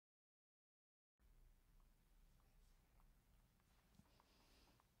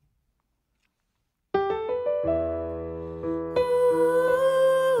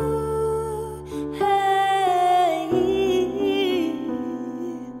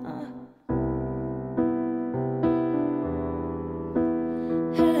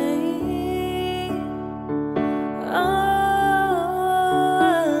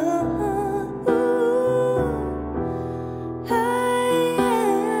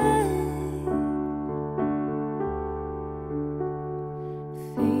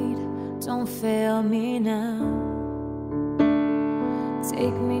about me now.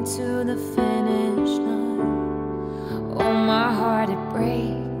 Take me to the finish line. Oh, my heart, it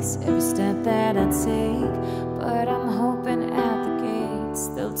breaks every step that I take, but I'm hoping at the gates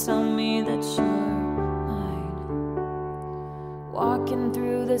they'll tell me that you're mine. Walking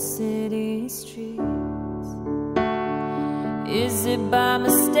through the city streets, is it by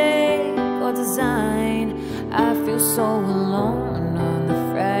mistake or design? I feel so alone on the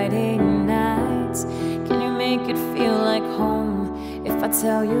Friday nights. Can you make it feel like home if I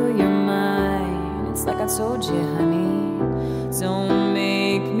tell you you're mine? It's like I told you, honey. Don't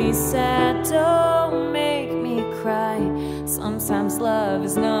make me sad, don't make me cry. Sometimes love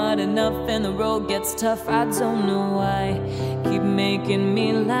is not enough and the road gets tough. I don't know why. Keep making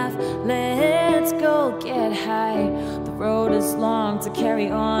me laugh. Let's go get high. The road is long to carry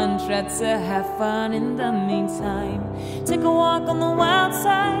on. Try to have fun in the meantime. Take a walk on the wild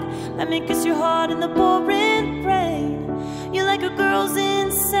side. Let me kiss your heart in the pouring rain. You're like a girl's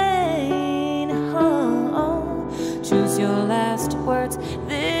insane. Oh. Choose your last words.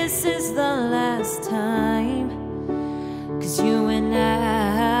 This is the last time. 'Cause you and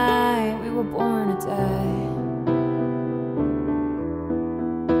I, we were born to die.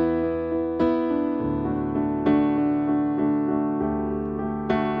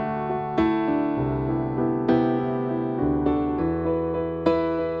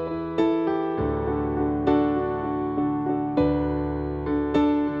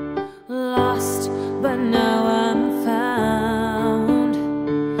 Lost, but now I'm found.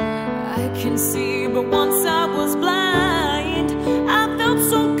 I can see, but once I was blind. I felt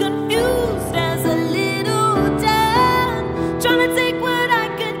so confused as a little child, trying to take what I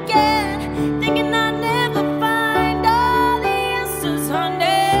could get, thinking I'd never find all the answers,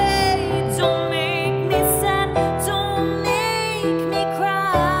 honey. Don't make me sad, don't make me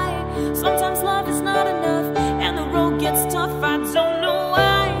cry. Sometimes love is not enough and the road gets tough. I don't know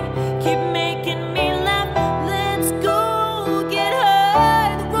why. Keep making me laugh. Let's go get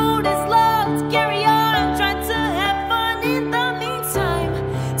high. The road is long to carry on. Try to have fun in the meantime.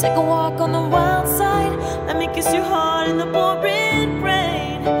 Take a walk on the wild side. Let me kiss your heart in the pouring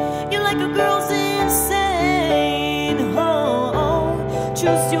rain. You're like a girl's insane. Oh.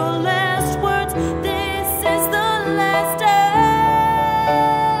 Choose your last words. This is the last time.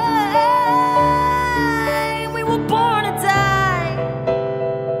 We were born to die.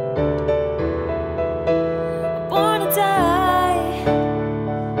 Born to die.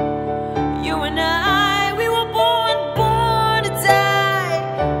 You and I, we were born to die.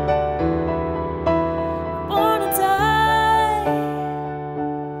 Born to die.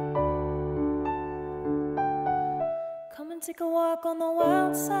 Come and take a walk on the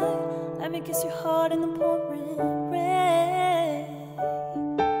wild side. Let me kiss your heart in the pouring rain.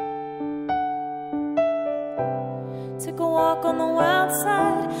 Take a walk on the wild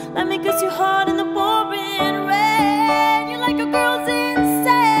side. Let me kiss your heart in the pouring rain.